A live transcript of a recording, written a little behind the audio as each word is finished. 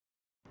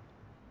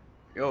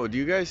Yo, do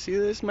you guys see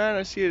this, man?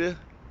 I see it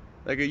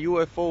like a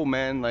UFO,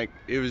 man. Like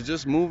it was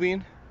just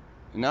moving,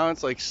 and now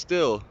it's like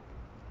still,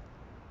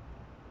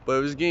 but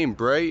it was getting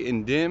bright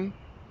and dim.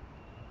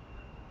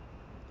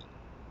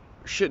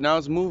 Shit, now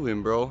it's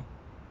moving, bro.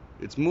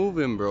 It's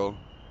moving, bro.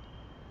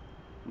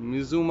 Let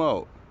me zoom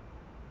out.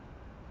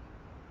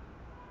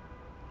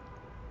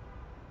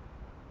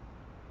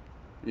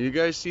 You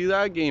guys see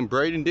that? Getting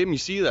bright and dim. You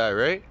see that,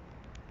 right?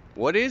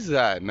 What is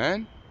that,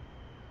 man?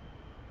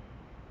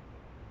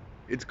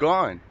 It's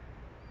gone.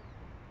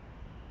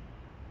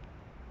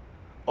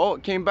 Oh,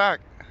 it came back.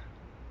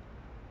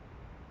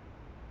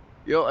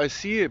 Yo, I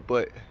see it,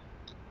 but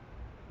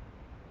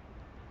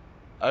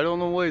I don't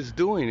know what it's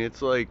doing.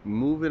 It's like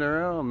moving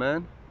around,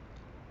 man.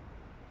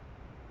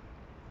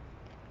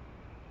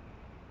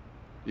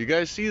 You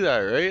guys see that,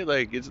 right?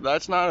 Like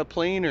that's not a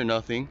plane or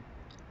nothing.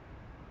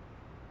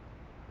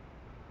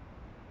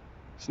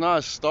 It's not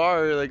a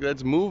star, like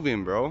that's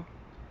moving, bro.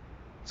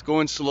 It's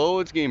going slow,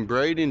 it's getting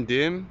bright and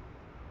dim.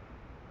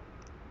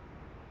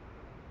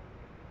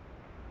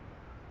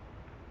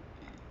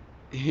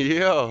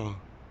 Yo,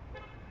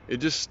 it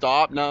just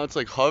stopped, now it's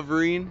like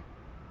hovering.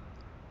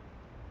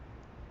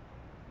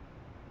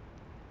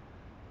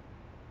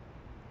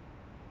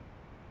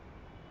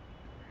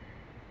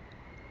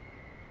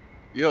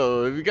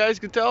 Yo, if you guys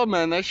could tell,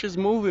 man, that shit's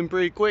moving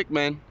pretty quick,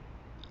 man.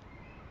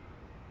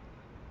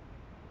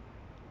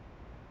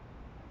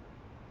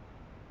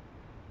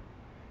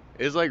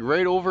 It's like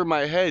right over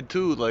my head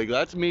too. Like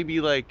that's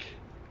maybe like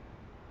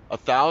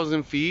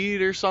 1,000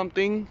 feet or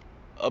something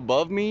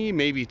above me,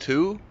 maybe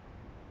two.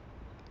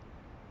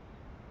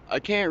 I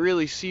can't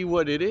really see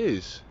what it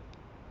is.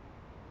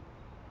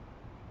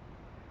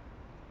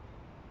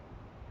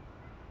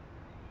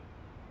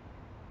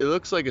 It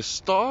looks like a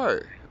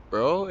star,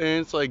 bro, and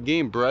it's like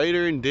getting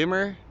brighter and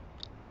dimmer.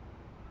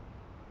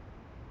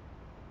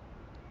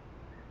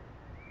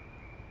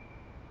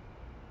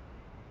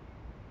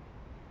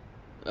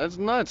 That's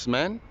nuts,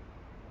 man.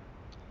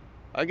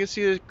 I can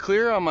see it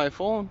clear on my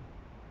phone.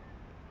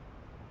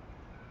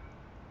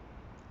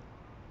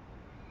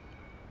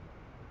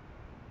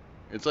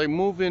 It's like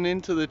moving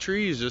into the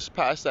trees, just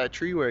past that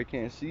tree where I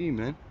can't see,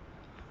 man.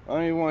 I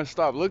don't even want to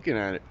stop looking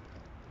at it.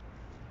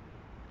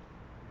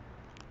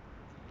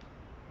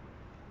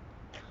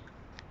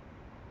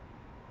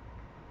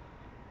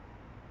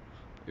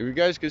 If you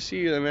guys could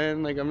see it,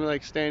 man, like I'm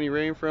like standing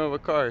right in front of a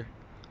car.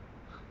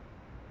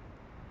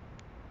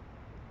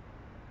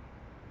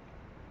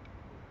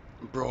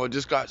 Bro, it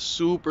just got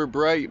super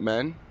bright,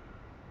 man.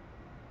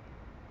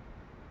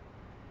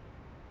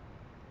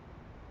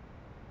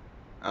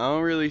 I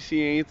don't really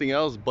see anything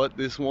else but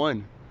this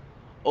one.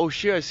 Oh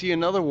shit, I see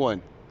another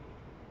one.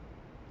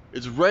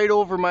 It's right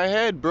over my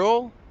head,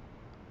 bro.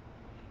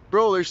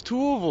 Bro, there's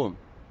two of them.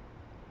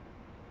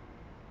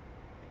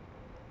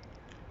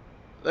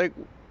 Like,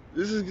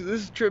 this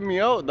is tripping me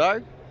out,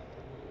 dog.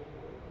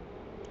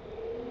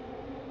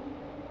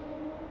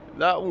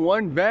 That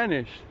one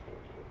vanished.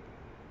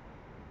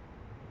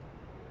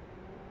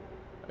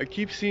 I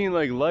keep seeing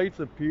like lights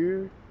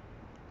appear,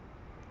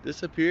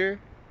 disappear.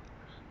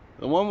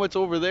 The one what's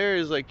over there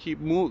is like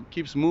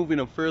keeps moving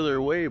them further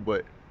away,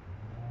 but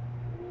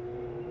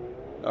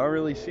I don't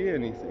really see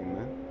anything,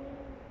 man.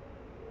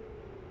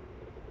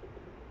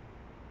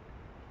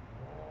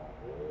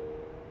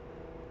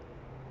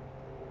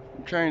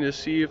 I'm trying to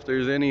see if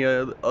there's any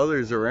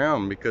others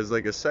around because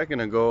like a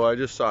second ago I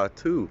just saw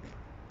two.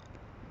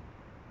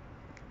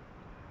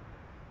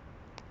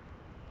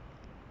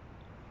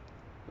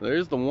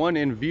 There's the one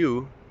in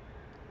view,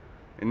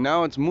 and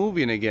now it's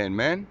moving again,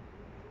 man.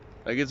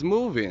 Like it's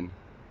moving.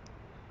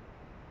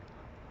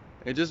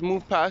 It just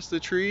moved past the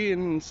tree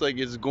and it's like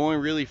it's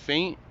going really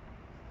faint.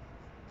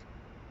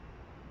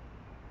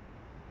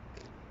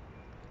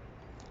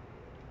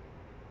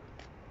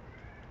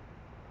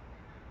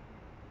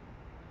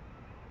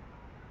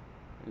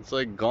 It's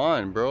like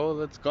gone, bro.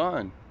 That's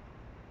gone.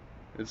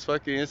 It's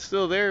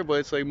still there, but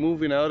it's like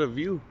moving out of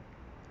view.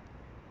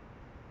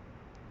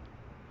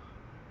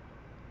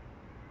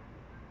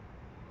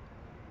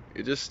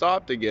 It just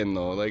stopped again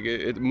though. Like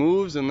it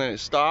moves and then it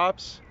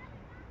stops.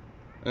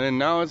 And then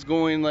now it's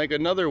going like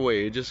another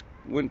way. It just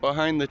went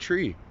behind the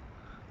tree.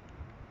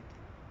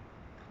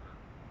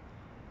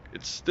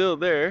 It's still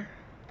there.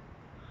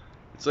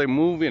 It's like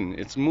moving.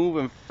 It's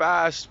moving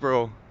fast,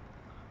 bro.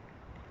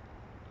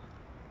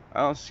 I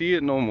don't see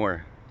it no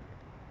more.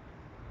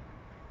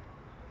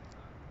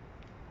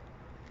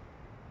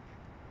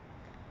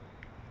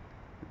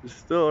 It's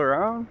still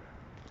around.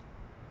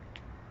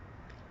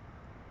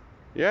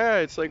 Yeah,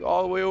 it's like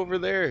all the way over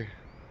there.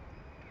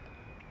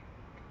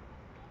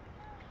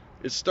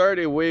 It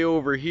started way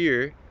over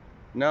here.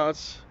 Now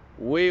it's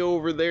way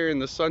over there in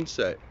the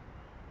sunset.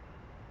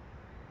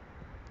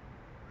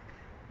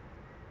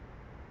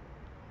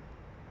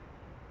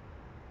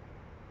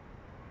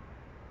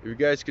 If you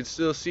guys can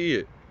still see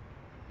it.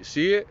 You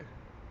see it?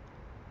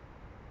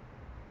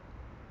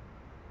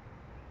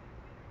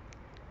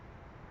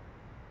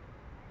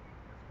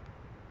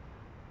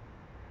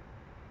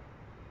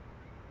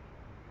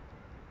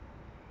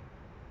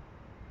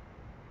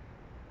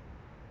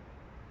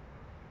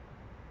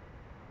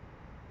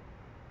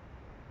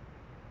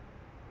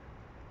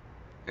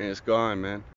 and it's gone, man.